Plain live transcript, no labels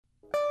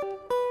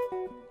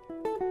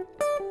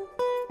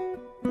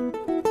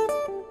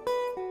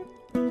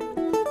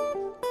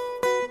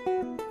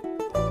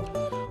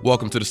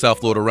Welcome to the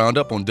South Florida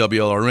Roundup on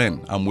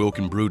WLRN. I'm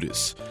Wilkin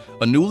Brutus.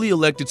 A newly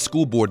elected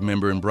school board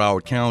member in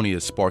Broward County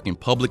is sparking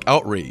public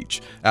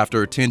outrage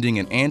after attending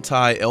an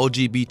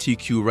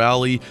anti-LGBTQ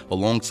rally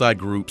alongside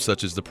groups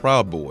such as the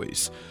Proud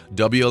Boys.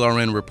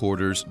 WLRN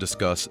reporters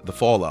discuss the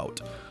fallout.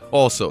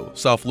 Also,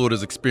 South Florida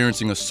is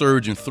experiencing a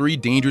surge in 3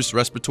 dangerous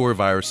respiratory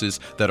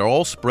viruses that are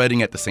all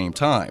spreading at the same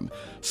time.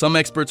 Some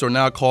experts are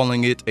now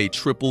calling it a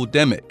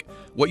tripledemic.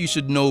 What you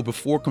should know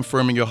before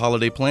confirming your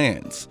holiday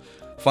plans.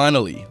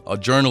 Finally, a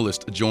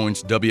journalist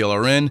joins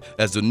WLRN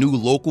as the new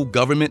local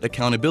government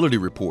accountability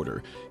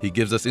reporter. He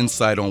gives us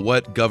insight on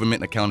what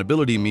government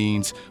accountability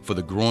means for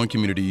the growing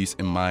communities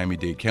in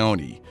Miami-Dade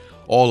County.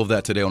 All of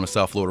that today on the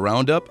South Florida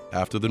Roundup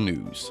after the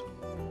news.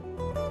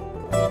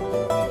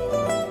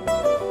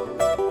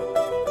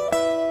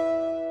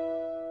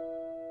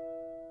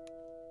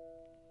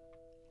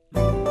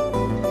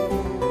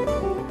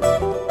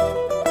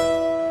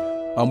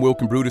 I'm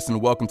Wilkin Brutus,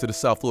 and welcome to the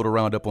South Florida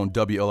Roundup on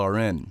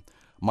WLRN.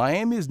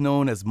 Miami is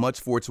known as much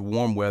for its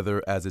warm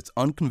weather as its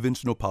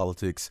unconventional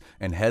politics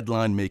and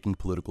headline-making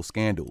political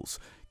scandals.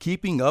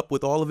 Keeping up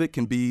with all of it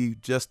can be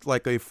just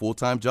like a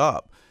full-time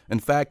job. In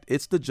fact,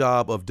 it's the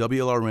job of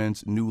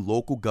WLRN's new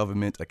local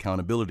government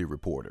accountability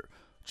reporter,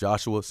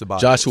 Joshua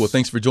Ceballos. Joshua,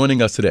 thanks for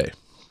joining us today.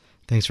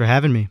 Thanks for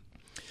having me.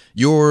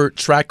 Your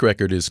track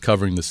record is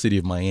covering the city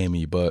of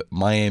Miami, but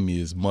Miami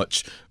is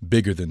much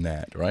bigger than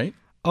that, right?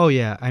 Oh,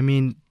 yeah. I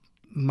mean,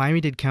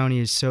 Miami-Dade County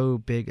is so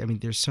big. I mean,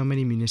 there's so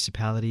many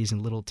municipalities and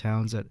little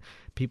towns that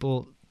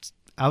people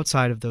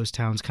outside of those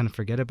towns kind of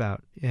forget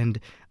about. And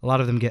a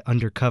lot of them get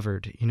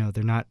undercovered. You know,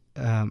 they're not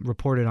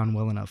reported on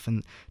well enough.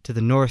 And to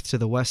the north, to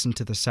the west, and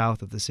to the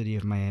south of the city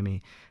of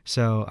Miami.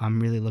 So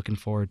I'm really looking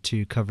forward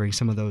to covering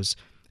some of those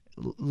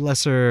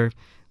lesser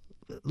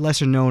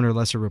known or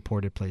lesser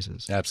reported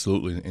places.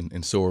 Absolutely,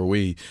 and so are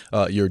we.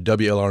 You're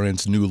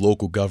WLRN's new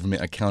local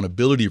government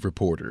accountability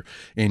reporter,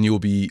 and you'll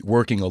be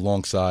working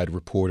alongside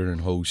reporter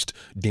and host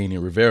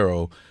Daniel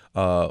Rivero.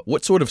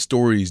 What sort of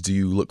stories do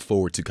you look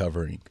forward to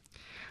covering?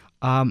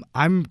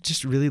 I'm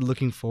just really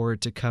looking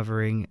forward to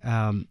covering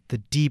the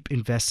deep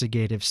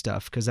investigative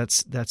stuff, because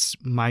that's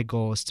my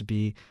goal, is to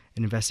be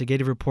an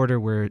investigative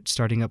reporter. We're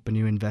starting up a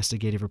new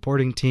investigative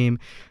reporting team.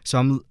 So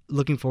I'm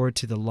looking forward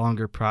to the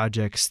longer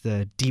projects,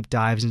 the deep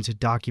dives into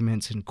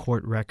documents and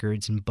court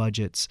records and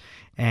budgets,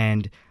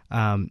 and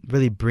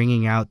really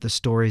bringing out the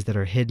stories that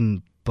are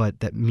hidden but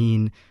that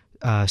mean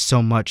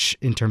so much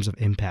in terms of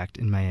impact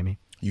in Miami.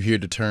 You hear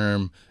the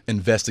term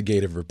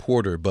investigative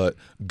reporter, but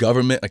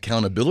government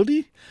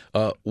accountability?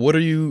 What are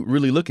you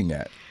really looking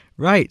at?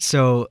 Right.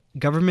 So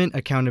government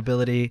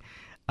accountability,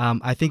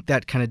 I think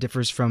that kind of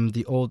differs from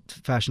the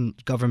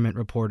old-fashioned government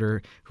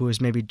reporter who is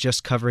maybe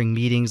just covering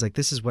meetings, like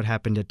this is what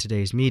happened at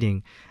today's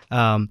meeting.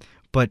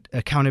 But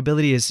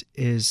accountability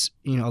is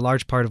a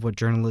large part of what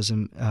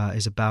journalism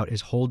is about,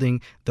 is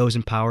holding those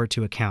in power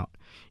to account.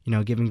 You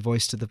know, giving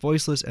voice to the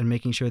voiceless and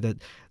making sure that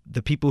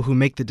the people who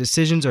make the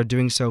decisions are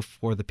doing so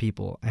for the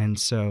people. And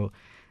so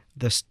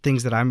the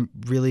things that I'm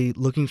really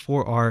looking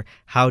for are,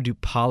 how do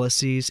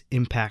policies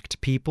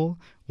impact people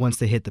once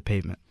they hit the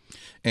pavement?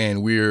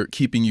 And we're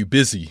keeping you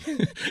busy,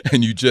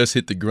 and you just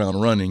hit the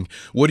ground running.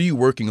 What are you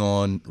working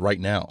on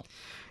right now?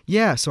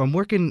 Yeah, so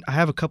I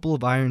have a couple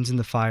of irons in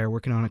the fire,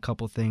 working on a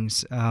couple of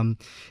things,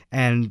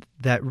 and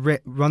that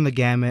run the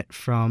gamut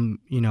from,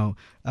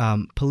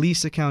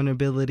 police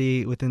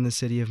accountability within the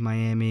city of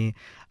Miami.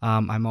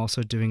 I'm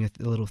also doing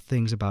little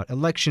things about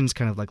elections,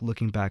 kind of like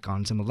looking back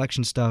on some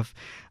election stuff,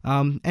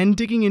 and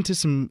digging into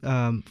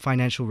some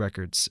financial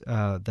records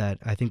that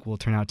I think will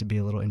turn out to be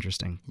a little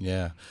interesting.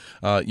 Yeah.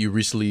 You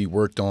recently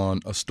worked on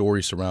a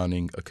story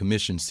surrounding a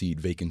commission seat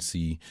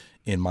vacancy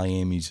in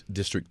Miami's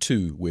District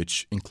 2,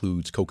 which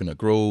includes Coconut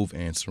Grove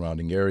and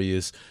surrounding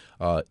areas.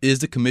 Is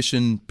the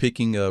commission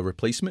picking a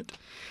replacement?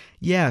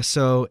 Yeah,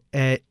 so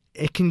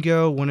it can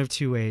go one of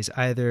two ways.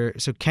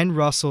 So Ken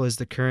Russell is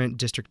the current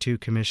District 2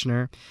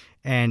 commissioner,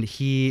 and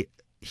he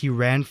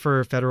ran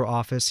for federal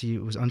office. He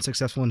was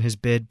unsuccessful in his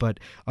bid, but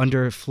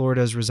under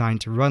Florida's Resign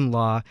to Run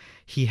law,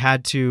 he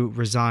had to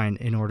resign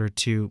in order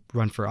to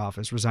run for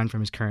office, resign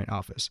from his current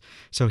office.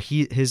 So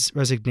his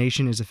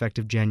resignation is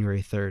effective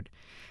January 3rd.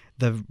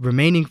 The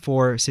remaining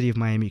 4 City of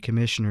Miami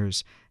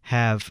commissioners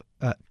have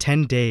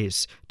 10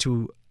 days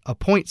to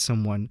appoint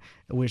someone,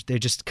 which they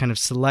just kind of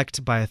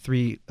select by a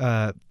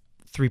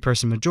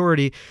three-person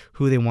majority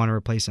who they want to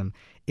replace him.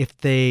 If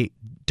they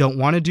don't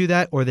want to do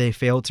that, or they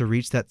fail to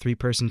reach that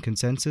 3-person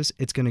consensus,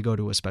 it's going to go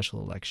to a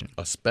special election.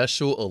 A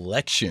special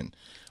election.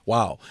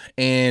 Wow.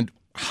 And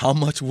how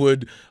much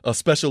would a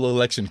special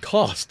election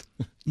cost?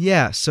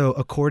 Yeah, so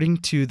according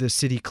to the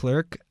city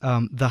clerk,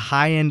 the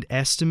high-end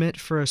estimate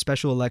for a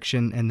special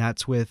election, and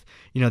that's with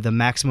the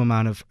maximum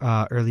amount of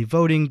early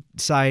voting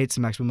sites,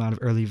 the maximum amount of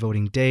early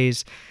voting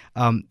days,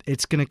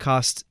 it's going to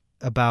cost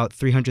about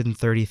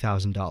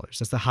 $330,000.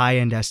 That's the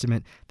high-end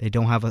estimate. They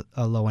don't have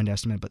a low-end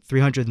estimate, but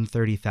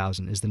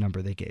 $330,000 is the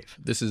number they gave.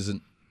 This is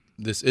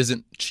this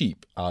isn't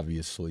cheap,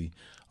 obviously,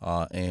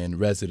 and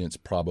residents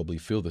probably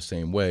feel the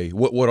same way.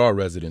 What are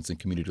residents and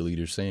community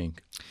leaders saying?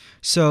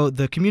 So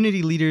the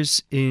community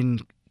leaders in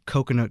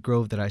Coconut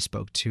Grove that I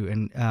spoke to,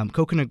 and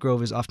Coconut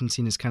Grove is often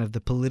seen as kind of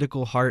the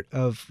political heart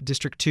of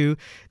District 2.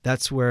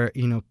 That's where,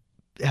 it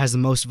has the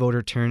most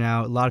voter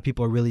turnout. A lot of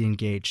people are really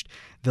engaged.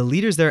 The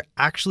leaders there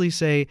actually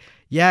say,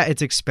 yeah,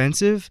 it's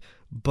expensive,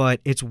 but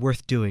it's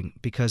worth doing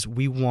because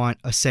we want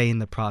a say in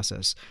the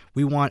process.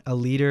 We want a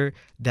leader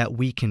that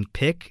we can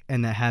pick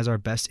and that has our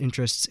best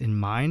interests in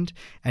mind,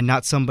 and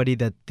not somebody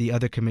that the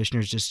other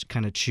commissioners just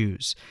kind of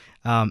choose.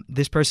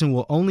 This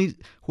person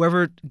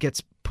whoever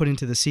gets put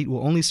into the seat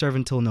will only serve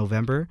until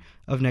November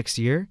of next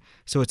year.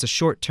 So it's a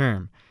short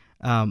term.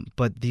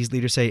 But these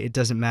leaders say it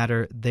doesn't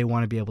matter. They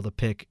want to be able to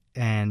pick,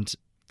 and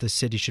the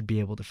city should be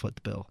able to foot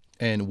the bill.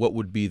 And what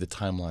would be the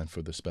timeline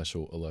for the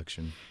special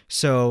election?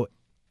 So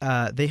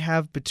they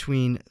have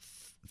between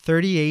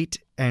 38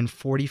 and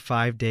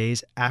 45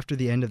 days after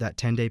the end of that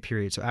 10-day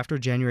period. So after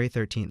January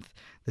 13th,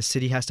 the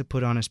city has to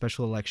put on a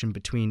special election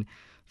between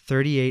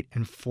 38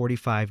 and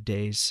 45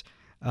 days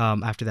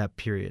after that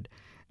period.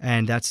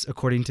 And that's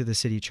according to the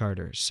city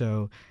charter.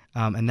 So,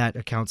 and that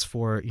accounts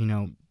for,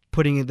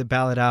 putting the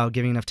ballot out,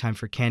 giving enough time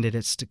for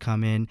candidates to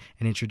come in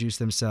and introduce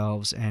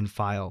themselves and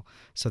file.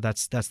 So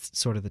that's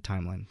sort of the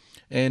timeline.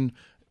 And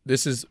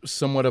this is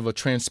somewhat of a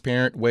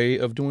transparent way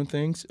of doing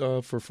things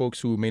for folks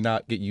who may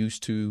not get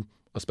used to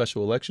a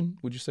special election,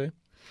 would you say?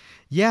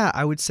 Yeah,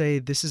 I would say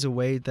this is a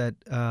way that,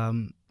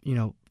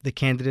 the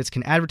candidates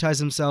can advertise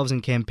themselves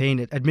and campaign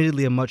at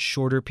admittedly a much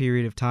shorter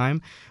period of time,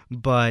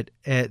 but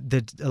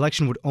the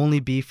election would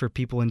only be for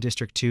people in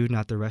District 2,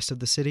 not the rest of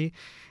the city.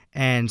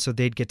 And so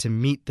they'd get to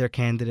meet their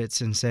candidates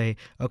and say,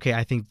 okay,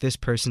 I think this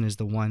person is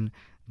the one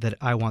that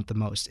I want the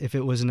most. If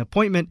it was an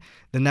appointment,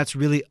 then that's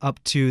really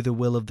up to the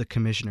will of the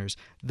commissioners.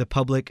 The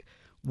public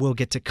will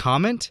get to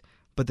comment,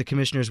 but the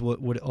commissioners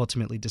would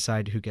ultimately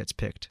decide who gets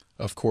picked.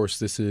 Of course,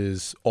 this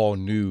is all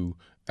new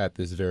at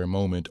this very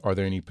moment. Are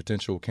there any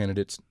potential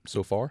candidates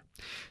so far?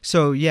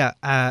 So, yeah,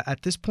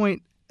 at this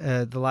point,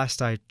 the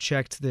last I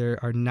checked, there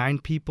are 9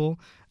 people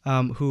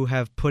who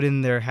have put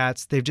in their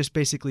hats. They've just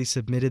basically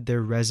submitted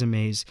their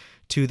resumes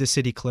to the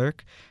city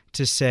clerk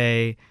to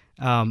say,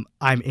 I'm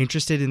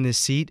interested in this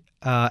seat,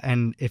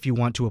 and if you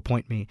want to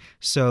appoint me.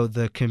 So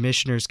the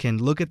commissioners can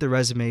look at the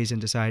resumes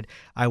and decide,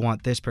 I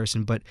want this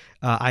person. But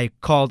I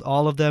called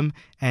all of them,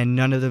 and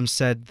none of them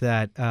said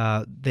that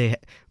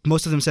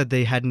most of them said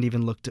they hadn't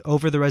even looked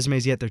over the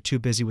resumes yet. They're too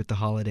busy with the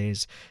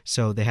holidays,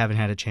 so they haven't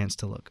had a chance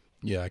to look.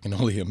 Yeah, I can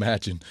only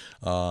imagine.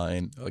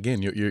 And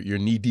again, you're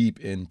knee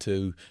deep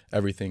into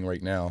everything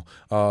right now.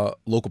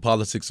 Local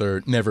politics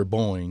are never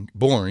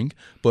boring,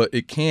 but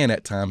it can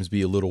at times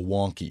be a little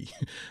wonky.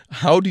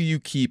 How do you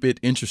keep it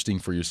interesting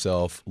for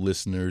yourself,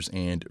 listeners,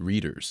 and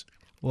readers?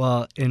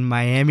 Well, in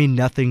Miami,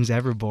 nothing's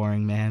ever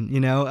boring, man.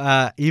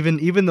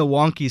 Even the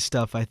wonky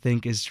stuff I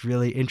think is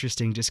really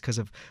interesting just because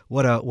of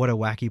what a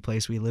wacky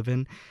place we live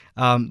in.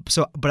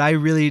 But I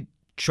really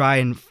try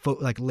and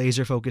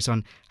laser focus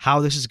on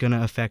how this is going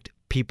to affect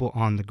people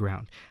on the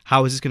ground.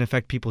 How is this going to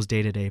affect people's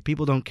day-to-day?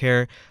 People don't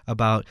care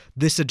about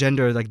this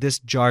agenda or this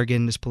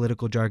jargon, this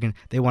political jargon.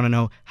 They want to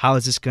know, how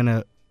is this going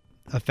to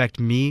affect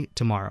me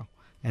tomorrow?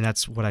 And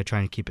that's what I try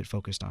and keep it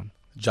focused on.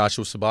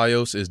 Joshua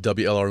Ceballos is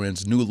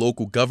WLRN's new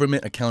local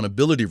government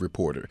accountability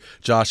reporter.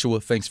 Joshua,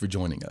 thanks for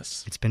joining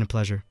us. It's been a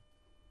pleasure.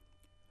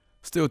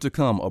 Still to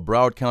come, a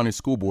Broward County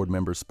School Board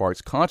member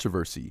sparks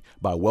controversy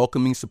by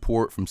welcoming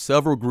support from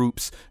several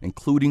groups,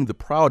 including the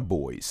Proud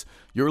Boys.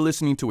 You're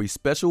listening to a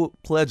special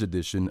pledge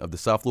edition of the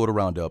South Florida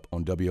Roundup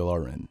on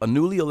WLRN. A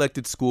newly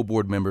elected school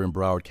board member in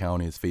Broward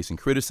County is facing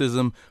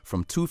criticism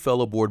from 2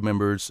 fellow board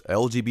members,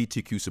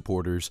 LGBTQ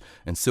supporters,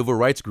 and civil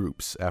rights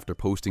groups after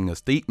posting a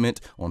statement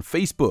on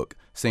Facebook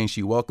saying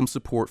she welcomes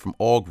support from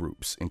all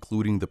groups,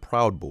 including the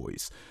Proud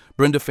Boys.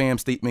 Brenda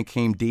Pham's statement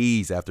came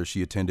days after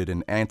she attended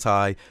an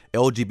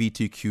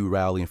anti-LGBTQ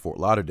rally in Fort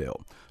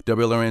Lauderdale.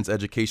 WLRN's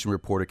education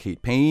reporter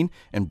Kate Payne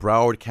and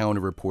Broward County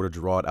reporter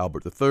Gerard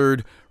Albert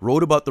III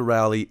wrote about the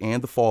rally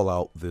and the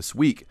fallout this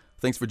week.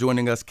 Thanks for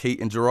joining us, Kate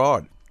and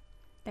Gerard.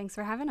 Thanks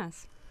for having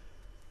us.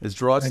 Is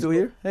Gerard still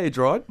here? Hey,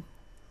 Gerard.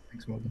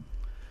 Thanks, Morgan.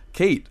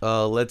 Kate,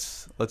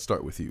 let's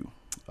start with you.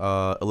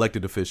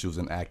 Elected officials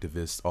and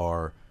activists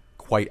are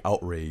quite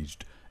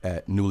outraged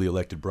at newly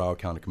elected Broward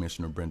County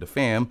Commissioner Brenda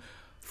Pham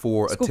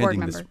for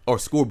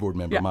school board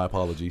member, my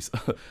apologies,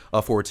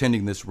 for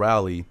attending this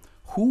rally.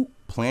 Who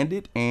planned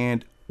it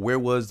and where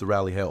was the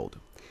rally held?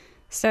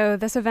 So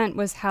this event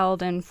was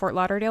held in Fort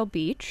Lauderdale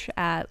Beach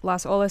at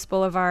Las Olas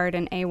Boulevard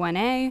and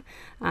A1A.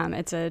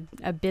 It's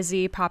a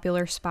busy,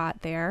 popular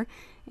spot there.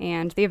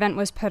 And the event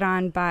was put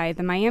on by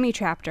the Miami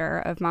chapter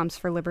of Moms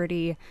for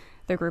Liberty,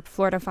 the group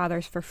Florida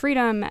Fathers for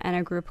Freedom, and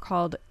a group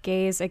called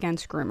Gays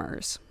Against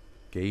Groomers.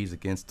 Gays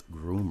Against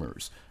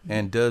Groomers.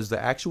 And does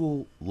the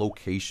actual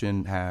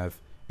location have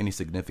any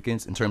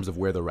significance in terms of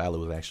where the rally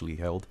was actually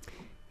held?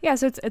 Yeah,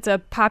 so it's a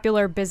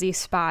popular, busy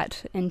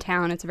spot in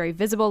town. It's a very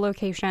visible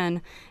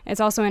location.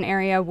 It's also an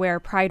area where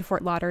Pride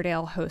Fort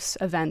Lauderdale hosts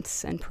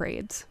events and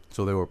parades.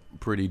 So they were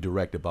pretty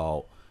direct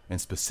about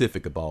and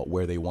specific about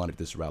where they wanted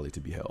this rally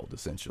to be held,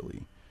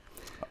 essentially.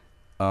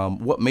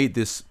 What made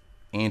this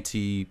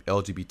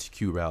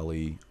anti-LGBTQ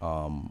rally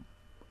an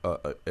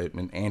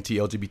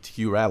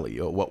anti-LGBTQ rally?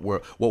 What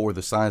were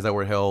the signs that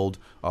were held?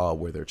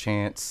 Were there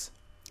chants?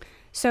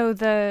 So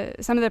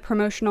some of the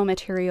promotional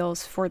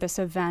materials for this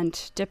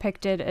event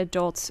depicted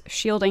adults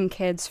shielding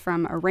kids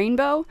from a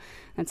rainbow.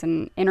 That's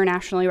an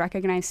internationally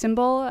recognized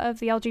symbol of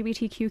the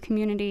LGBTQ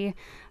community.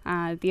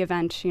 The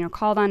event,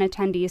 called on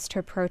attendees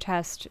to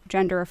protest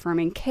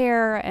gender-affirming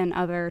care and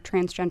other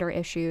transgender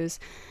issues.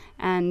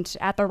 And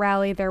at the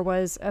rally, there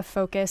was a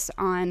focus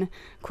on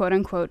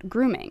quote-unquote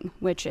grooming,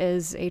 which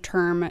is a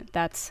term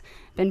that's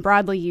been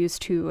broadly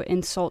used to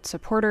insult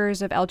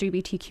supporters of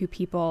LGBTQ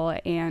people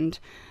and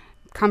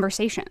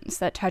conversations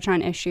that touch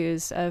on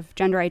issues of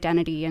gender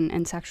identity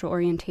and sexual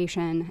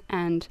orientation.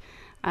 And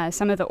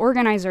some of the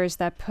organizers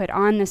that put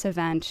on this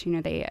event,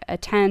 they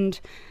attend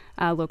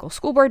local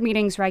school board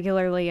meetings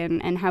regularly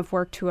and have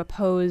worked to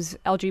oppose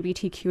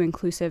LGBTQ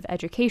inclusive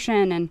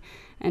education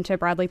and to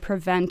broadly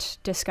prevent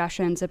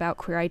discussions about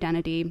queer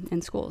identity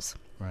in schools.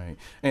 Right.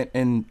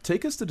 And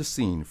take us to the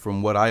scene.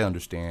 From what I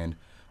understand,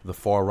 the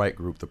far-right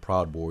group, the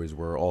Proud Boys,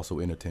 were also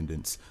in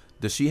attendance.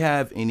 Does she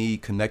have any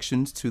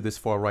connections to this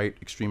far-right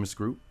extremist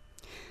group?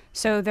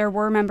 So there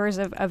were members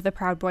of the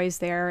Proud Boys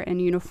there in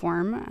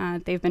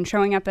uniform. They've been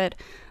showing up at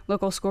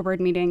local school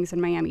board meetings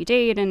in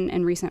Miami-Dade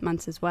in recent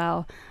months as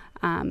well.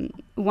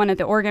 One of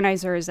the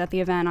organizers at the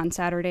event on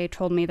Saturday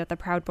told me that the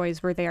Proud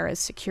Boys were there as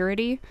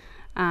security.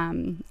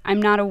 I'm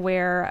not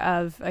aware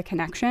of a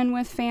connection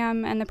with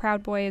FAM and the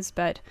Proud Boys,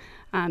 but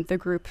the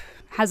group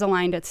has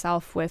aligned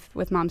itself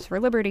with Moms for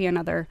Liberty and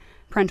other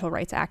parental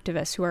rights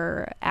activists who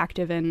are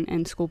active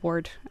in school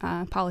board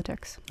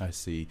politics. I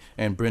see.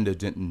 And Brenda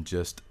didn't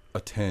just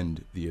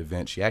attend the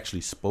event. She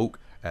actually spoke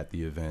at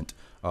the event.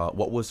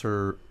 What was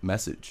her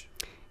message?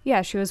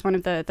 Yeah, she was one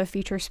of the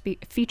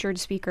featured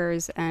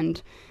speakers,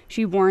 and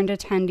she warned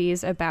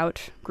attendees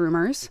about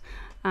groomers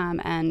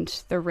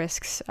and the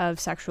risks of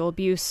sexual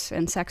abuse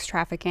and sex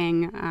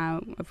trafficking.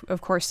 Of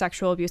course,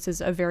 sexual abuse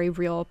is a very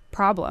real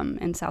problem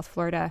in South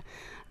Florida.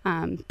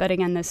 But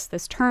again,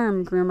 this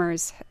term,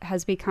 groomers,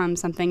 has become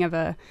something of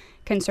a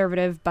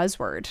conservative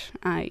buzzword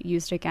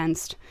used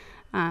against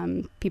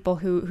people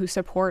who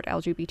support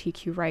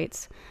LGBTQ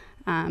rights.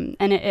 And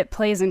it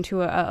plays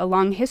into a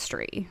long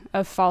history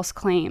of false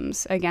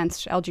claims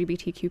against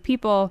LGBTQ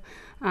people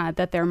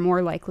that they're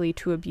more likely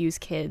to abuse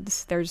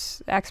kids.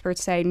 There's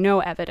experts say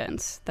no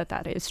evidence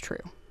that is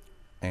true.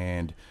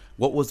 And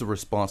what was the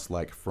response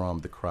like from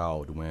the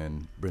crowd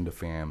when Brenda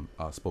Pham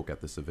spoke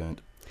at this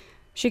event?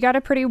 She got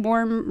a pretty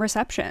warm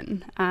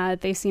reception.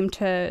 They seemed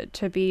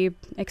to be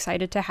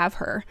excited to have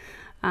her.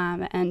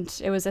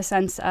 And it was a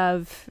sense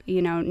of,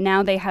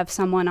 now they have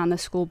someone on the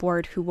school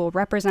board who will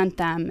represent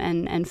them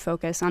and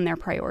focus on their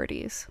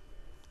priorities.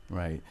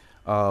 Right.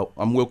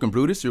 I'm Wilkin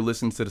Brutus. You're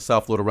listening to the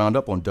South Florida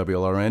Roundup on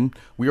WLRN.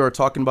 We are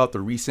talking about the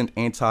recent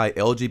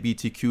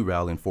anti-LGBTQ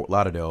rally in Fort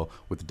Lauderdale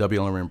with the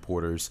WLRN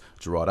reporters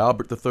Gerard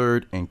Albert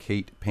III and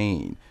Kate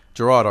Payne.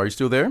 Gerard, are you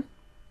still there?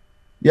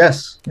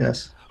 Yes.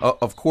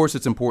 Of course,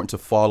 it's important to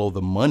follow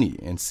the money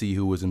and see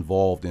who was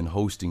involved in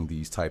hosting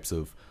these types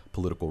of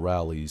political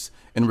rallies.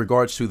 In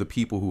regards to the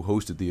people who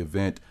hosted the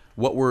event,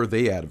 what were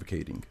they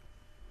advocating?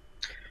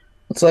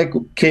 It's like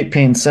Kate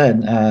Payne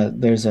said,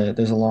 there's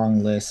a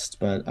long list,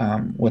 but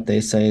what they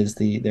say is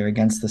they're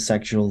against the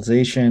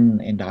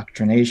sexualization,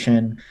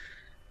 indoctrination,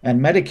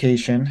 and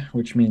medication,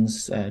 which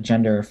means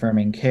gender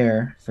affirming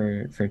care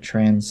for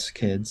trans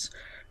kids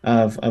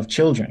of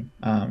children.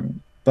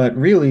 But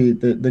really,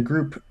 the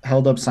group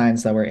held up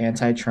signs that were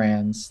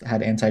anti-trans,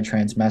 had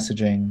anti-trans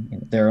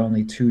messaging. There are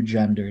only two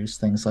genders,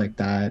 things like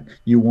that.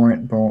 You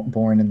weren't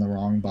born in the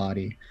wrong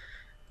body.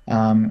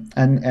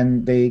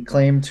 And they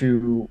claim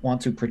to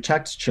want to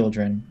protect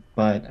children,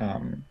 but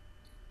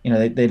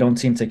they don't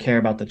seem to care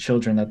about the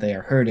children that they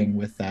are hurting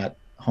with that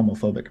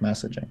homophobic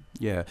messaging.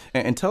 Yeah,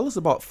 and tell us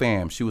about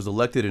Pham. She was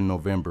elected in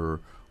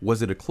November.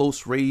 Was it a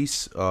close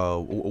race?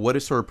 What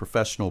is her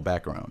professional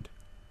background?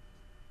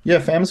 Yeah,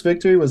 Pham's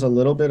victory was a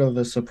little bit of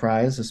a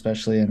surprise,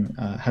 especially in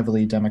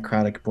heavily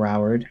Democratic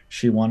Broward.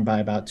 She won by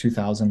about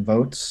 2,000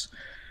 votes.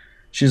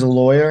 She's a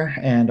lawyer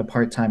and a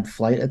part-time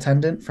flight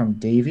attendant from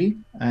Davie,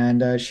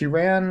 and she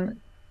ran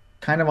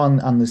kind of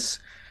on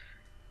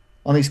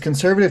these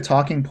conservative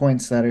talking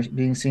points that are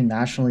being seen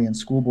nationally in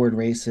school board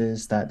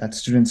races, that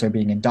students are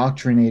being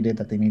indoctrinated,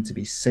 that they need to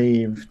be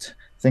saved,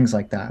 things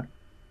like that.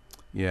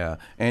 Yeah,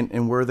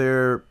 and were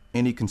there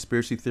any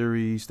conspiracy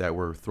theories that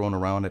were thrown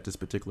around at this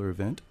particular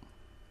event?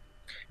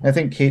 I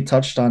think Kate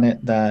touched on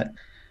it, that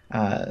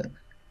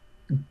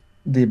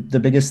the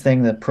biggest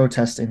thing that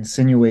protest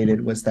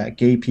insinuated was that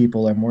gay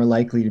people are more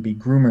likely to be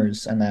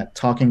groomers, and that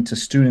talking to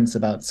students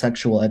about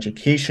sexual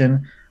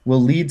education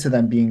will lead to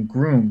them being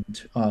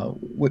groomed,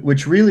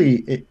 which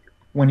really,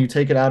 when you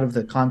take it out of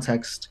the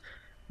context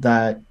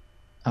that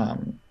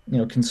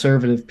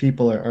conservative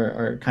people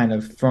are kind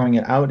of throwing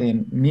it out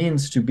in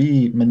means to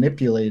be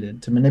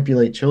manipulated, to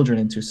manipulate children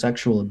into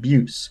sexual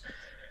abuse.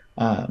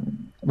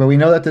 But we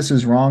know that this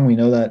is wrong. We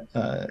know that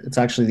it's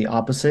actually the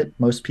opposite.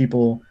 Most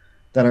people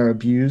that are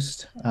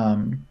abused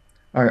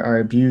are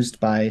abused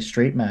by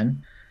straight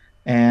men,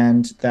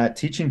 and that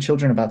teaching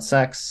children about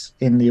sex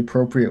in the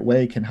appropriate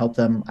way can help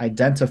them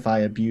identify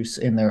abuse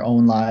in their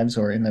own lives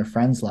or in their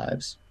friends'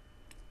 lives.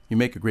 You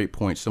make a great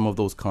point. Some of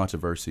those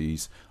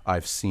controversies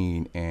I've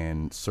seen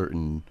in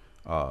certain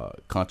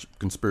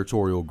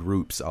conspiratorial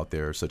groups out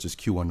there, such as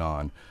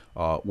QAnon,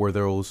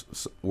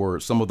 were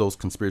some of those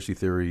conspiracy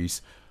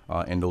theories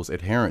and those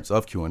adherents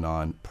of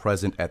QAnon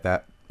present at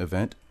that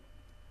event?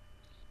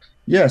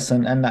 Yes,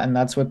 and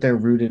that's what they're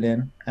rooted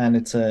in,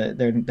 and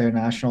they're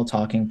national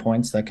talking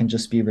points that can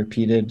just be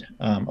repeated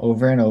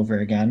over and over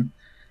again.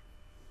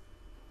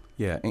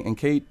 Yeah, and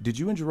Kate, did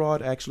you and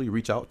Gerard actually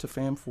reach out to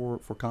FAM for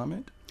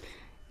comment?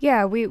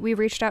 Yeah, we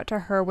reached out to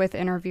her with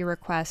interview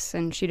requests,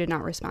 and she did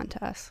not respond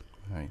to us.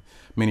 Right.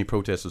 Many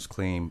protesters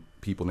claim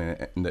people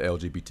in the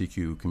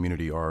LGBTQ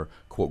community are,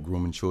 quote,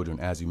 grooming children,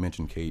 as you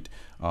mentioned, Kate.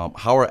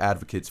 How are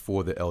advocates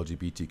for the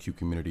LGBTQ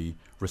community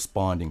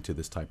responding to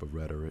this type of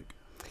rhetoric?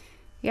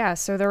 Yeah,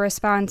 so the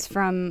response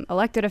from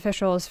elected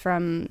officials,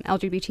 from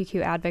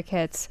LGBTQ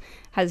advocates,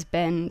 has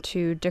been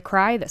to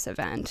decry this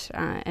event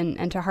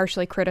and to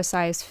harshly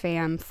criticize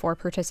FAM for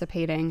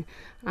participating,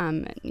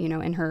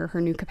 in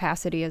her new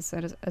capacity as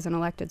an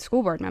elected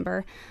school board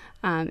member.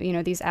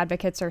 These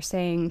advocates are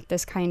saying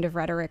this kind of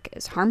rhetoric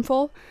is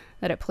harmful,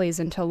 that it plays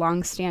into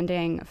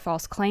longstanding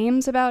false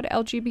claims about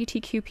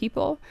LGBTQ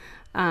people.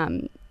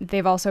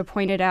 They've also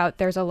pointed out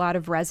there's a lot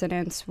of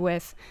resonance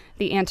with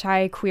the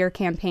anti-queer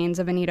campaigns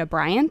of Anita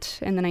Bryant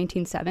in the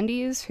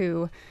 1970s,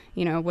 who,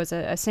 was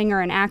a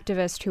singer and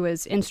activist who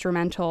was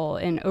instrumental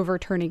in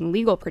overturning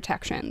legal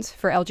protections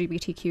for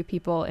LGBTQ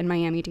people in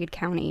Miami-Dade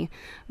County,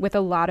 with a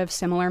lot of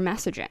similar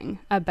messaging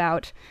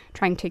about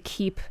trying to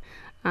keep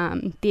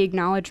the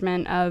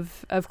acknowledgement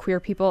of queer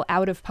people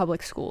out of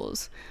public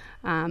schools.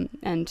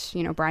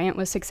 Bryant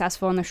was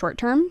successful in the short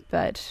term,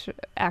 but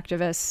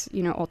activists,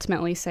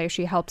 ultimately say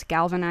she helped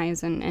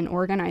galvanize and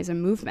organize a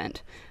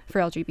movement for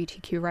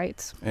LGBTQ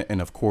rights.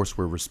 And of course,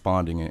 we're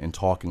responding and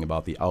talking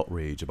about the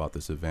outrage about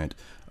this event.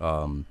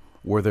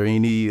 Were there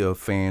any of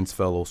FAM's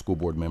fellow school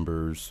board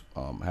members,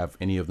 have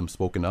any of them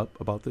spoken up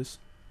about this?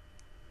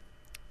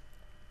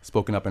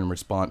 Spoken up in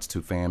response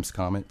to FAM's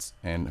comments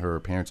and her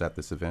appearance at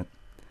this event?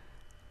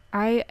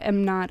 I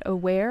am not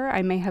aware.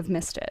 I may have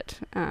missed it,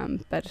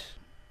 but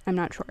I'm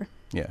not sure.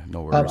 Yeah,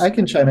 no worries. I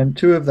can chime in.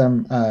 Two of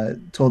them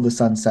told the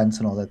Sun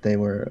Sentinel that they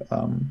were,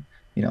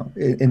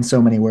 in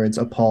so many words,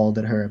 appalled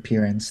at her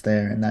appearance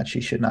there and that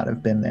she should not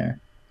have been there.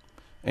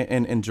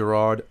 And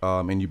Gerard,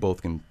 and you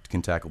both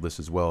can tackle this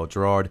as well.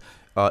 Gerard,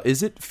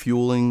 is it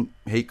fueling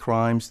hate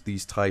crimes,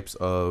 these types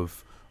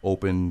of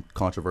open,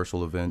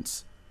 controversial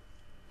events?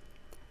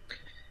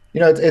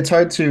 It's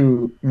hard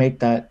to make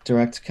that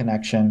direct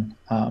connection,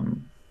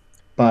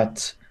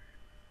 but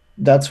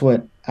that's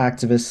what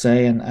activists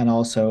say, and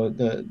also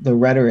the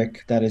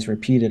rhetoric that is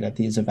repeated at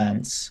these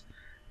events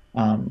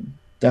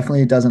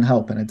definitely doesn't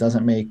help, and it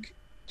doesn't make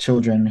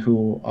children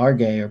who are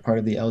gay or part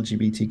of the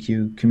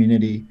LGBTQ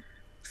community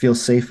feel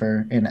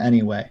safer in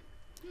any way.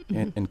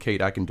 And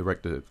Kate, I can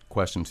direct a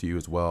question to you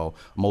as well.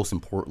 Most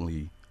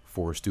importantly,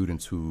 for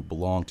students who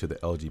belong to the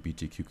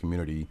LGBTQ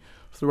community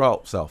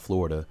throughout South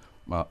Florida,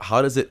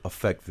 how does it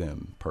affect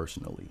them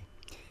personally?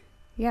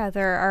 Yeah,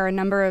 there are a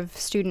number of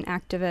student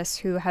activists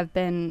who have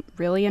been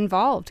really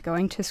involved,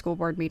 going to school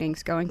board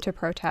meetings, going to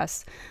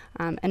protests,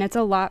 and it's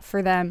a lot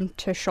for them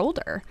to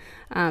shoulder.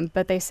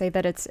 But they say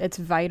that it's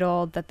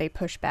vital that they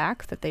push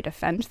back, that they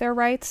defend their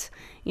rights.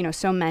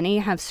 So many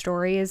have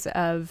stories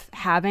of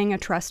having a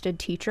trusted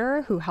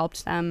teacher who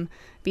helped them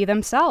be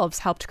themselves,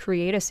 helped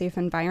create a safe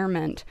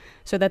environment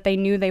so that they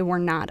knew they were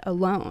not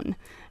alone.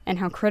 And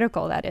how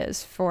critical that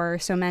is for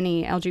so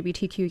many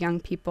LGBTQ young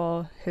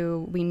people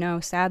who we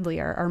know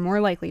sadly are more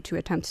likely to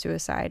attempt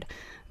suicide.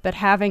 But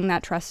having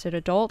that trusted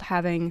adult,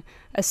 having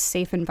a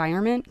safe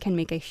environment can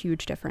make a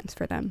huge difference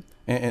for them.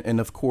 And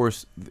of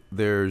course,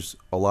 there's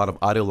a lot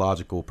of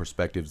ideological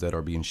perspectives that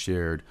are being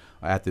shared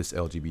at this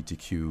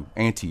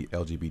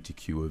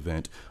anti-LGBTQ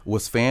event.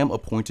 Was FAM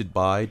appointed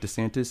by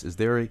DeSantis? Is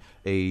there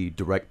a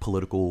direct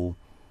political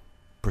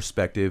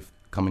perspective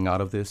coming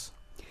out of this?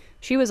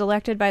 She was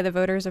elected by the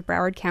voters of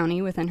Broward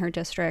County within her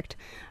district,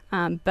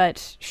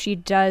 but she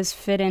does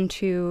fit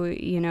into,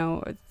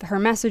 her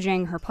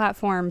messaging, her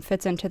platform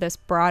fits into this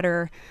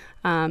broader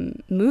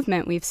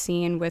movement we've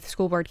seen with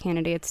school board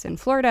candidates in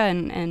Florida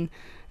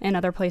and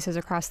other places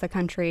across the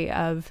country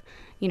of,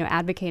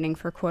 advocating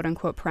for quote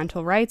unquote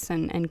parental rights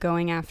and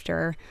going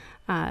after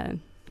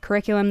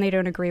curriculum they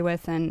don't agree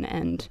with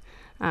and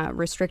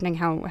restricting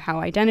how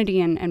identity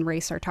and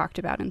race are talked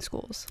about in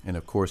schools. And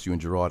of course, you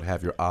and Gerard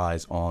have your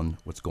eyes on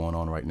what's going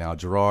on right now.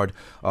 Gerard,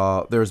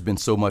 there's been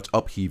so much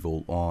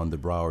upheaval on the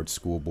Broward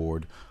School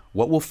Board.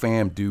 What will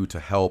FAM do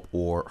to help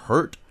or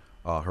hurt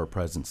her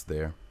presence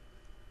there?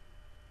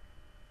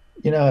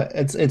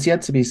 It's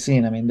yet to be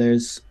seen. I mean,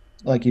 there's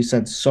like you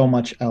said, so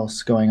much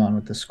else going on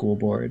with the school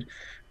board,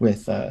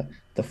 with the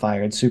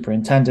fired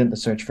superintendent, the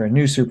search for a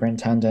new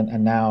superintendent,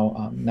 and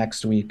now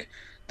next week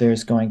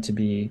there's going to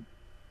be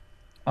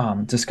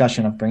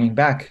discussion of bringing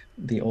back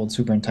the old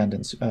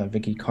superintendent,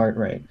 Vicky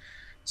Cartwright.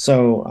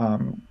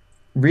 So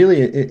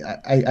really,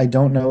 I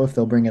don't know if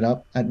they'll bring it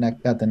up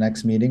at the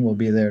next meeting. We'll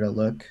be there to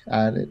look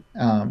at it.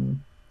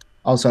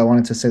 Also, I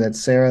wanted to say that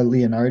Sarah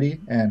Leonardi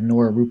and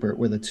Nora Rupert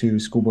were the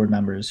two school board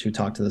members who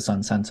talked to the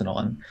Sun Sentinel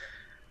and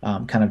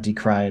kind of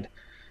decried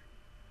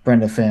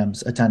Brenda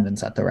Pham's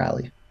attendance at the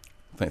rally.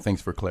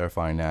 Thanks for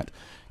clarifying that.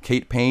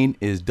 Kate Payne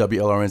is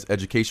WLRN's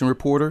education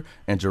reporter,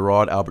 and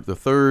Gerard Albert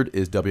III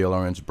is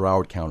WLRN's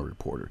Broward County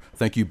reporter.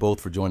 Thank you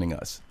both for joining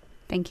us.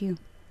 Thank you.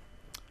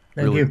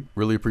 Thank you.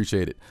 Really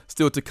appreciate it.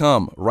 Still to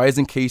come,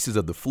 rising cases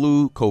of the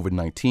flu,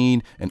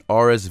 COVID-19, and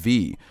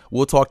RSV.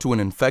 We'll talk to an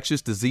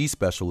infectious disease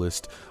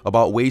specialist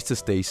about ways to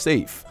stay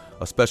safe.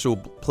 A special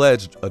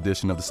pledged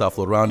edition of the South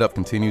Florida Roundup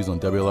continues on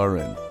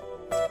WLRN.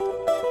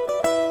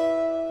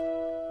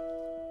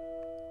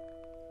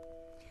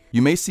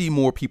 You may see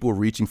more people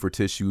reaching for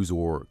tissues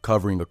or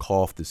covering a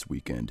cough this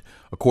weekend.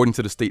 According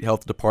to the State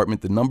Health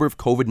Department, the number of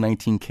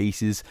COVID-19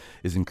 cases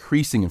is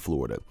increasing in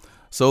Florida.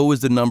 So is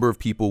the number of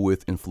people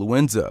with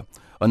influenza.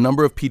 A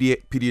number of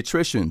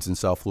pediatricians in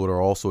South Florida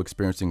are also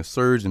experiencing a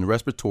surge in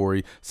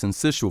respiratory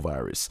syncytial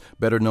virus,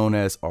 better known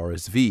as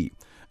RSV.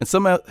 And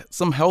some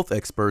health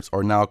experts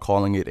are now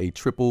calling it a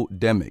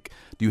tripledemic.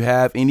 Do you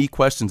have any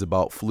questions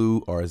about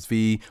flu,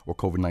 RSV, or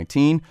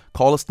COVID-19?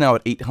 Call us now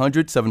at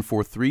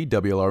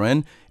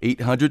 800-743-WLRN,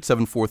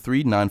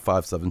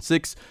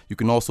 800-743-9576. You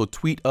can also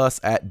tweet us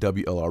at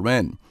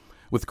WLRN.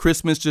 With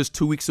Christmas just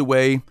 2 weeks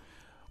away,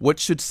 what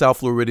should South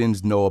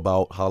Floridians know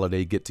about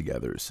holiday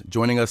get-togethers?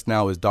 Joining us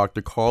now is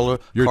Dr. Carla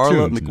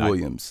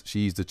McWilliams.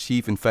 She's the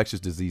Chief Infectious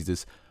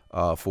Diseases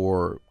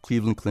for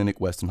Cleveland Clinic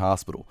Western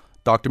Hospital.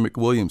 Dr.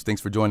 McWilliams, thanks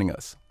for joining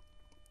us.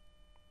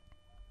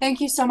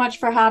 Thank you so much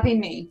for having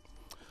me.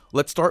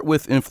 Let's start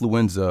with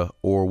influenza,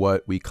 or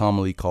what we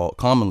commonly call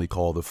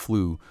the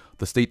flu.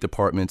 The State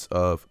Department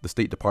of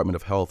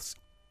Health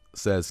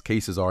says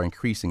cases are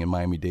increasing in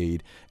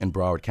Miami-Dade and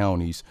Broward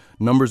counties.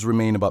 Numbers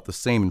remain about the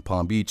same in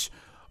Palm Beach.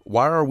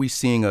 Why are we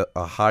seeing a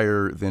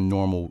higher than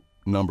normal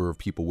number of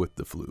people with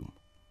the flu?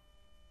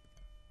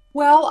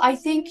 Well, I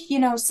think,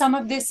 some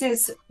of this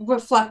is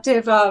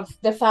reflective of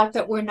the fact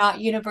that we're not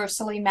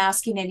universally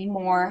masking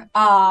anymore,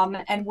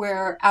 and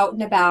we're out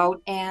and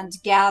about and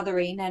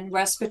gathering, and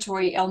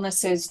respiratory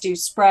illnesses do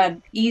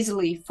spread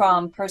easily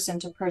from person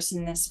to person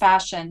in this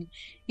fashion.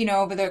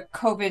 Over the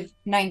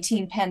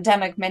COVID-19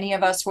 pandemic, many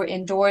of us were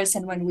indoors,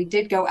 and when we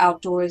did go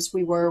outdoors,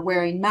 we were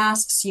wearing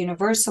masks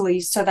universally,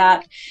 so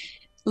that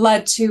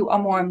led to a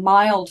more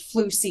mild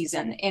flu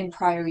season in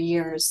prior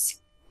years.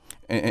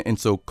 And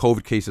so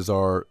COVID cases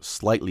are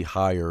slightly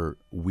higher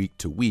week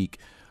to week.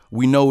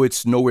 We know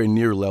it's nowhere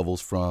near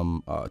levels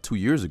from 2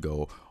 years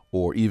ago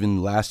or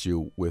even last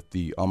year with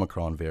the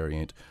Omicron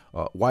variant.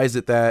 Why is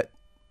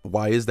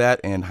that?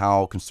 And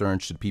how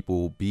concerned should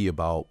people be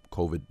about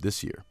COVID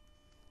this year?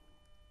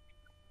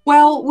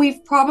 Well,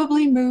 we've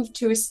probably moved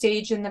to a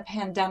stage in the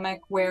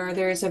pandemic where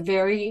there's a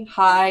very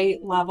high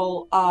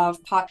level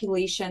of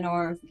population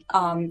or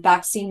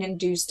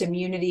vaccine-induced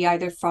immunity,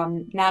 either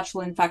from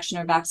natural infection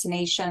or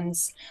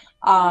vaccinations.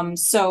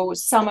 So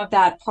some of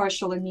that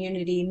partial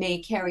immunity may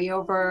carry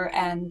over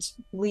and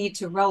lead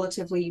to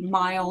relatively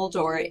mild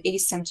or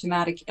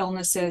asymptomatic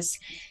illnesses.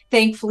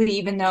 Thankfully,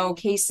 even though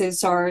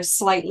cases are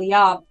slightly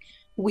up,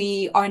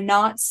 we are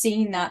not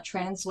seeing that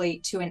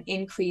translate to an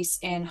increase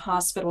in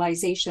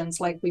hospitalizations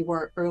like we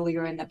were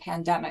earlier in the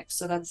pandemic.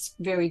 So that's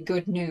very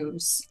good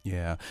news.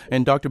 Yeah.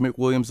 And Dr.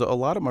 McWilliams, a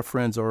lot of my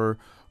friends are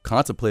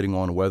contemplating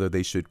on whether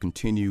they should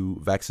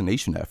continue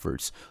vaccination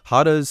efforts.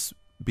 How does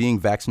being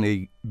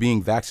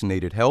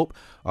vaccinated help?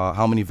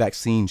 How many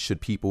vaccines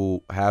should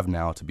people have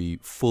now to be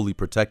fully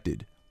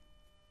protected?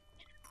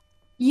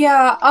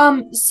 Yeah,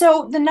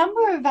 so the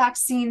number of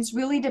vaccines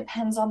really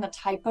depends on the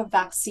type of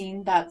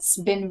vaccine that's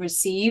been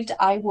received.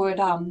 I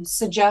would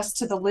suggest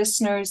to the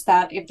listeners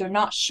that if they're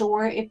not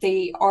sure if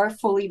they are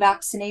fully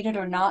vaccinated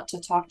or not,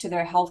 to talk to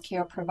their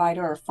healthcare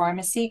provider or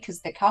pharmacy,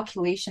 because the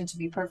calculation, to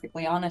be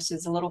perfectly honest,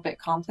 is a little bit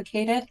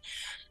complicated.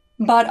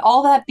 But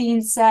all that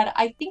being said,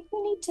 I think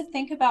we need to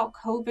think about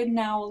COVID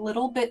now a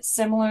little bit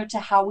similar to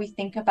how we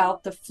think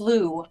about the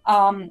flu.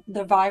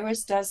 The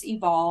virus does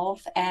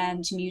evolve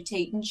and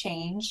mutate and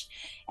change.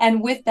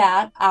 And with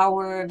that,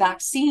 our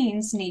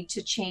vaccines need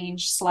to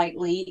change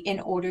slightly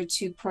in order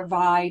to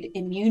provide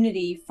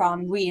immunity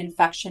from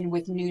reinfection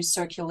with new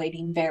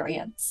circulating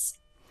variants.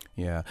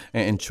 Yeah,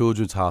 and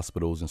children's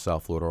hospitals in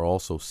South Florida are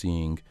also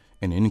seeing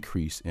an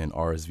increase in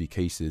RSV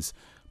cases.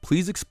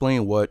 Please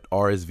explain what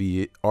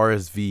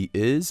RSV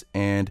is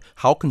and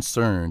how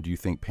concerned do you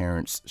think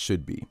parents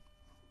should be?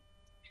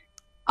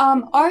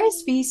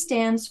 RSV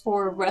stands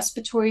for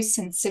respiratory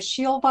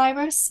syncytial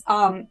virus.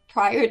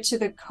 Prior to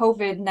the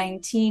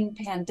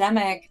COVID-19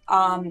 pandemic,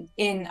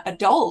 in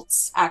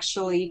adults,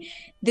 actually,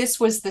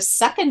 This was the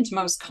second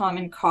most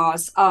common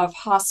cause of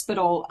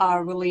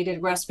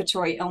hospital-related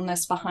respiratory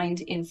illness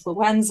behind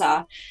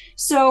influenza.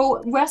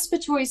 So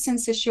respiratory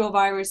syncytial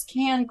virus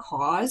can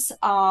cause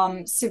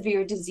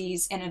severe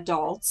disease in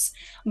adults,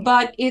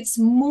 but it's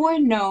more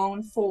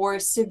known for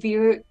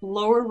severe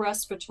lower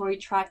respiratory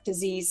tract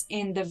disease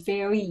in the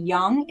very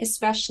young,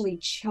 especially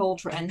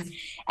children.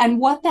 And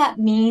what that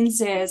means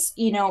is,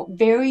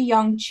 very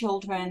young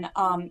children,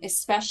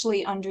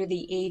 especially under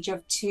the age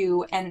of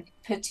 2, and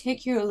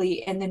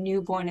particularly in the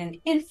newborn and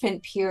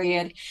infant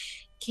period,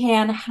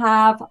 can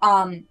have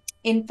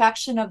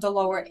infection of the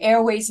lower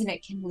airways, and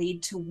it can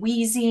lead to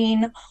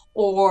wheezing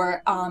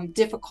or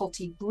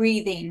difficulty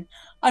breathing.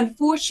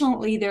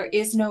 Unfortunately, there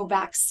is no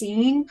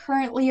vaccine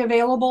currently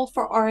available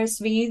for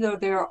RSV, though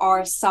there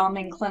are some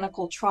in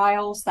clinical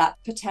trials that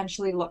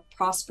potentially look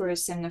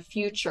prosperous in the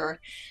future.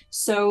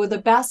 So the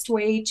best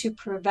way to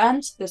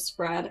prevent the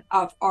spread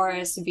of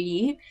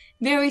RSV,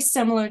 very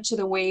similar to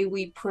the way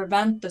we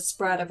prevent the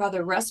spread of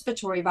other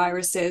respiratory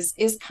viruses,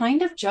 is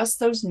kind of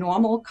just those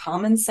normal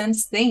common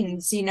sense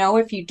things.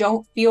 If you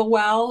don't feel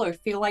well or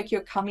feel like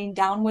you're coming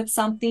down with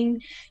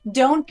something,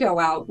 don't go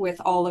out with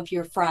all of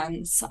your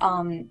friends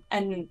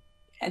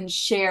and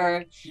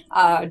share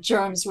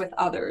germs with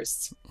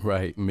others.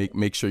 Right.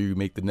 Make sure you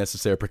make the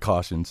necessary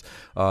precautions.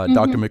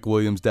 Dr.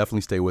 McWilliams,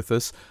 definitely stay with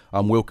us.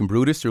 I'm Wilkin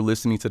Brutus. You're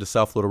listening to the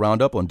South Florida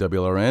Roundup on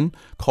WLRN.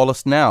 Call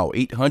us now,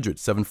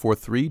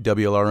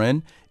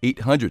 800-743-WLRN,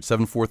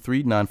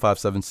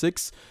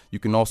 800-743-9576. You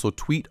can also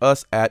tweet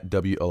us at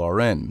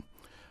WLRN.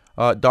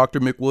 Dr.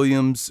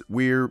 McWilliams,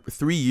 we're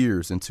 3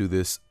 years into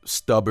this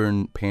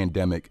stubborn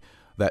pandemic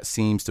that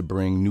seems to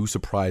bring new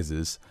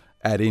surprises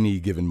at any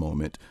given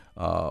moment.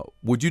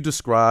 Would you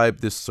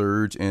describe this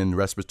surge in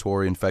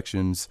respiratory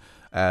infections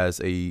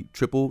as a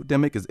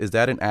tripledemic? Is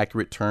that an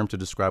accurate term to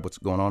describe what's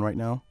going on right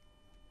now?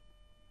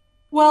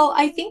 Well,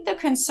 I think the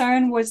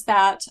concern was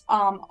that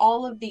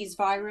all of these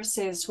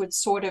viruses would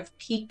sort of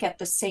peak at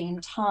the same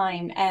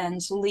time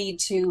and lead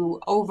to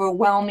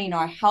overwhelming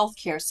our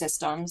healthcare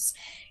systems.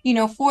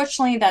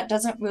 Fortunately, that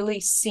doesn't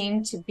really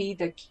seem to be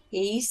the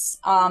case.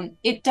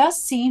 It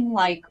does seem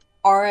like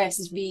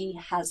RSV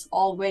has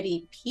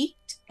already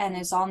peaked and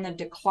is on the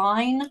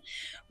decline,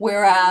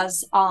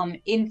 whereas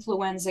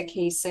influenza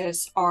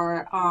cases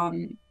are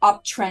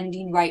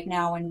uptrending right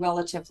now and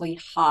relatively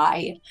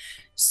high.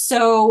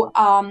 So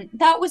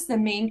that was the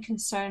main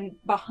concern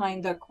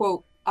behind the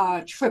quote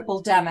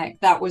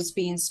tripledemic that was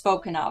being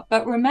spoken of.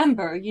 But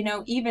remember,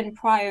 even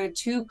prior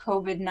to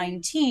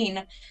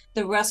COVID-19,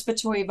 the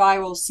respiratory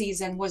viral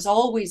season was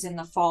always in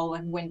the fall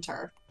and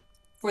winter.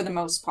 For the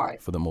most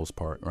part.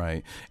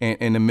 Right.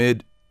 And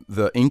amid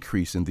the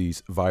increase in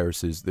these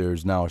viruses,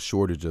 there's now a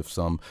shortage of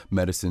some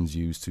medicines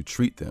used to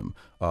treat them,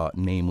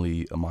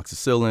 namely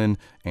amoxicillin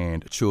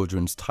and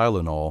children's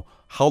Tylenol.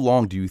 How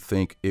long do you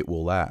think it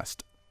will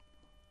last?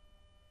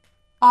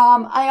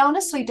 I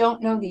honestly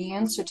don't know the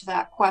answer to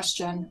that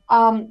question.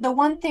 The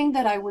one thing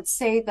that I would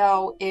say,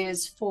 though,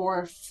 is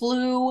for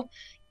flu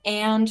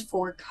and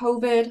for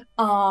COVID,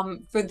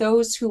 for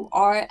those who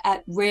are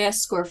at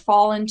risk or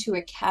fall into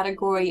a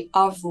category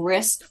of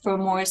risk for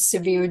more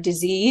severe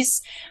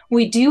disease,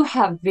 we do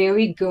have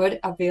very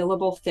good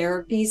available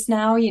therapies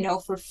now.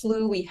 For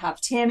flu, we have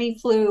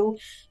Tamiflu.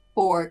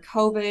 For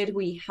COVID,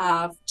 we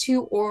have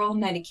 2 oral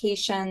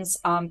medications,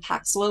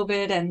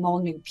 Paxlovid and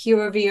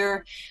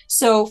Molnupiravir.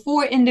 So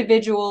for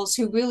individuals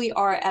who really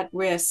are at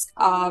risk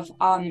of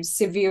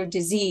severe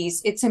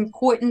disease, it's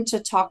important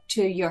to talk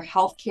to your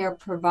healthcare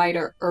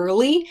provider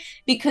early,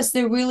 because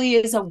there really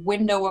is a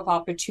window of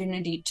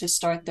opportunity to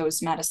start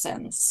those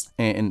medicines.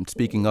 And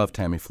speaking of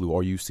Tamiflu,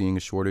 are you seeing a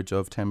shortage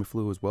of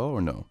Tamiflu as well,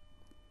 or no?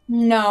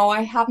 No,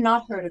 I have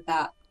not heard of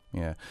that.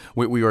 Yeah,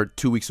 we are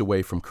 2 weeks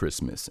away from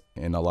Christmas,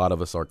 and a lot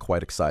of us are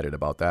quite excited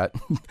about that.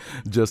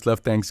 Just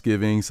left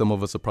Thanksgiving. Some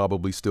of us are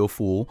probably still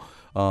full.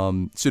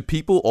 Should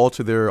people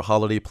alter their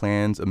holiday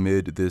plans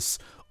amid this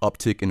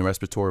uptick in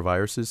respiratory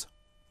viruses?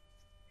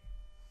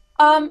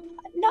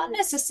 Not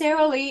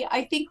necessarily.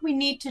 I think we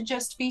need to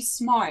just be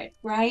smart,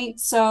 right?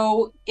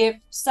 So if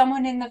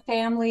someone in the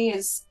family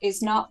is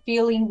not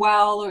feeling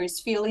well or is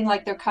feeling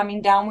like they're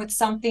coming down with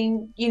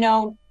something,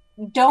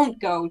 don't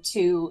go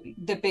to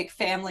the big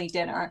family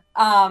dinner.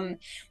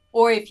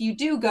 Or if you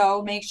do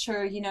go, make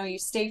sure, you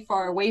stay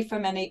far away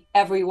from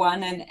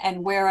everyone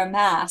and wear a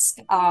mask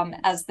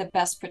as the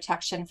best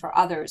protection for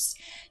others.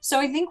 So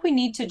I think we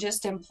need to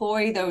just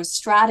employ those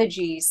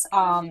strategies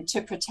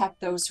to protect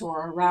those who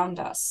are around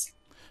us.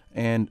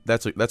 And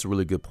that's a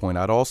really good point.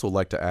 I'd also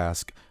like to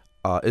ask,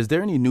 is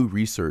there any new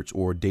research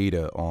or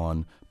data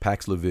on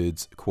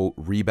Paxlovid's, quote,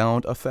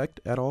 rebound effect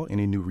at all?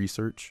 Any new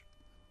research?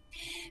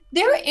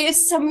 There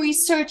is some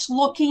research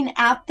looking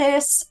at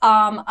this.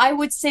 I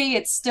would say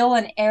it's still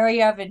an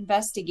area of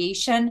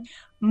investigation.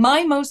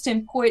 My most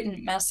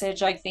important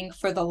message, I think,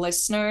 for the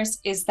listeners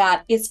is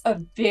that it's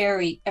a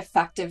very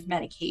effective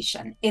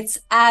medication. It's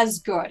as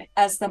good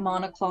as the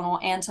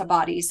monoclonal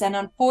antibodies. And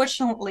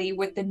unfortunately,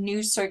 with the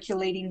new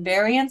circulating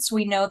variants,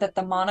 we know that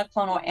the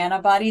monoclonal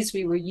antibodies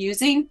we were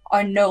using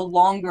are no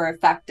longer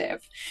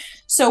effective.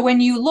 So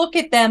when you look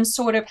at them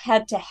sort of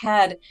head to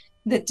head,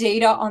 the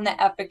data on the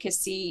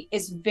efficacy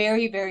is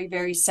very, very,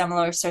 very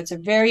similar. So it's a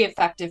very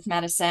effective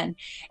medicine.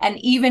 And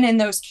even in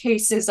those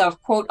cases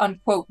of quote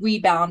unquote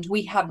rebound,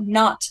 we have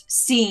not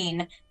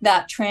seen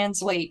that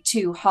translate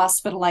to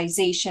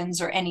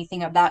hospitalizations or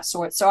anything of that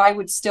sort. So I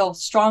would still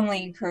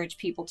strongly encourage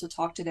people to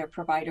talk to their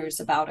providers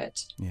about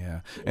it.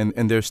 Yeah.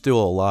 And there's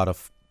still a lot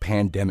of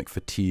pandemic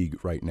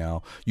fatigue right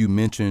now. You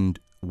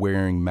mentioned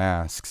wearing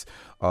masks,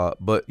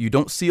 but you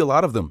don't see a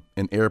lot of them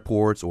in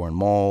airports or in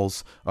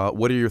malls.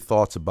 What are your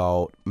thoughts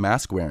about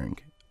mask wearing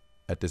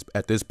at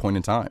this point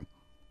in time?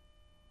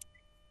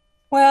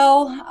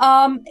 Well,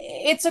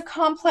 it's a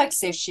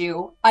complex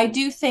issue. I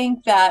do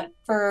think that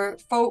for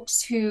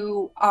folks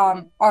who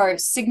are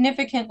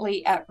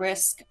significantly at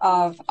risk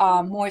of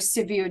more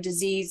severe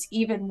disease,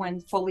 even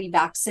when fully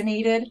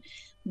vaccinated,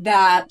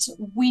 that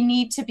we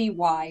need to be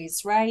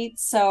wise, right?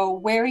 So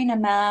wearing a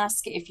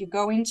mask, if you're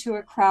going to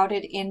a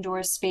crowded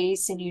indoor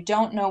space and you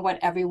don't know what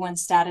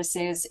everyone's status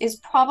is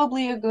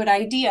probably a good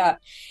idea.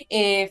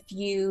 If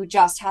you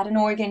just had an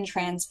organ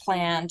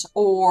transplant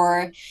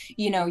or,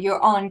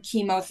 you're on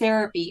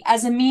chemotherapy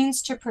as a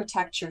means to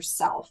protect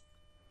yourself.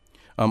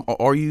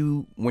 Are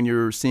you, when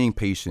you're seeing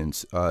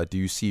patients, do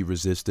you see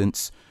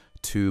resistance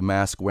to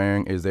mask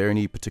wearing? Is there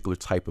any particular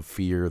type of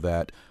fear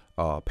that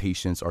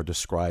patients are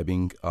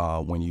describing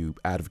when you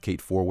advocate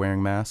for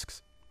wearing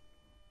masks?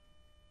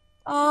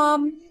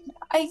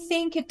 I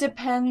think it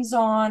depends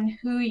on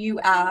who you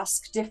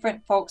ask.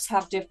 Different folks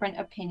have different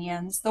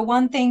opinions. The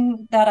one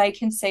thing that I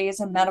can say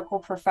as a medical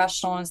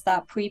professional is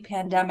that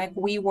pre-pandemic,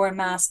 we wore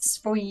masks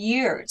for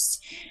years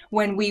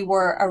when we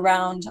were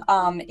around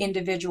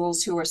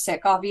individuals who were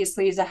sick.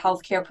 Obviously, as a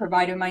healthcare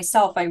provider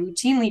myself, I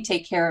routinely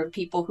take care of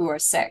people who are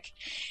sick.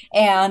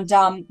 And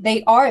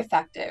they are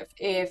effective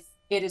if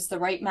it is the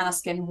right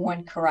mask and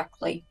worn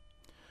correctly.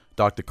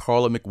 Dr.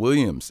 Carla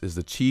McWilliams is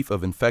the Chief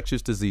of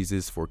Infectious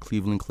Diseases for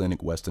Cleveland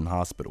Clinic Weston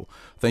Hospital.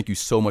 Thank you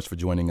so much for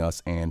joining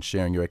us and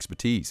sharing your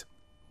expertise.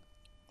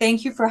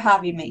 Thank you for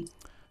having me.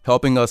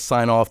 Helping us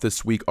sign off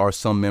this week are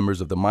some members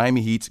of the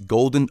Miami Heat's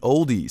Golden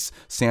Oldies: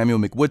 Samuel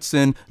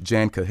McWoodson,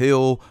 Jan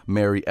Cahill,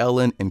 Mary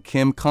Ellen, and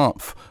Kim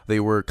Kampf.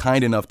 They were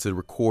kind enough to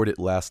record it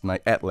last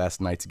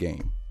night's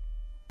game.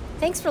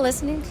 Thanks for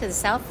listening to the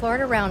South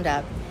Florida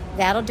Roundup.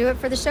 That'll do it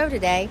for the show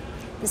today.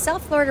 The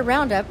South Florida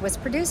Roundup was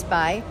produced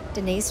by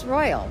Denise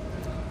Royal.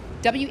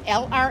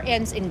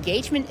 WLRN's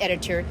engagement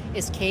editor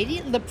is Katie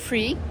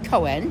Lepre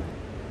Cohen.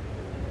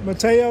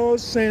 Mateo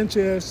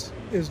Sanchez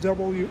is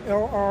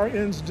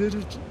WLRN's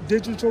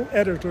digital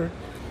editor.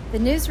 The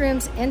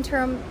newsroom's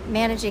interim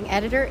managing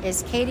editor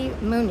is Katie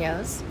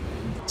Munoz.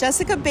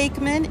 Jessica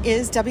Bakeman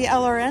is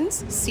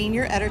WLRN's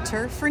senior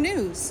editor for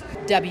news.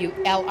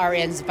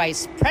 WLRN's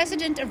vice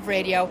president of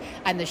radio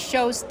and the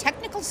show's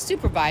technical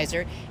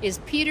supervisor is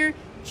Peter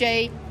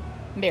J.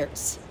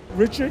 Mears.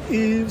 Richard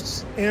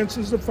Eves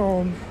answers the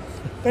phone.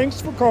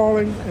 Thanks for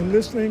calling and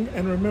listening,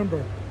 and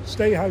remember,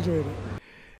 stay hydrated.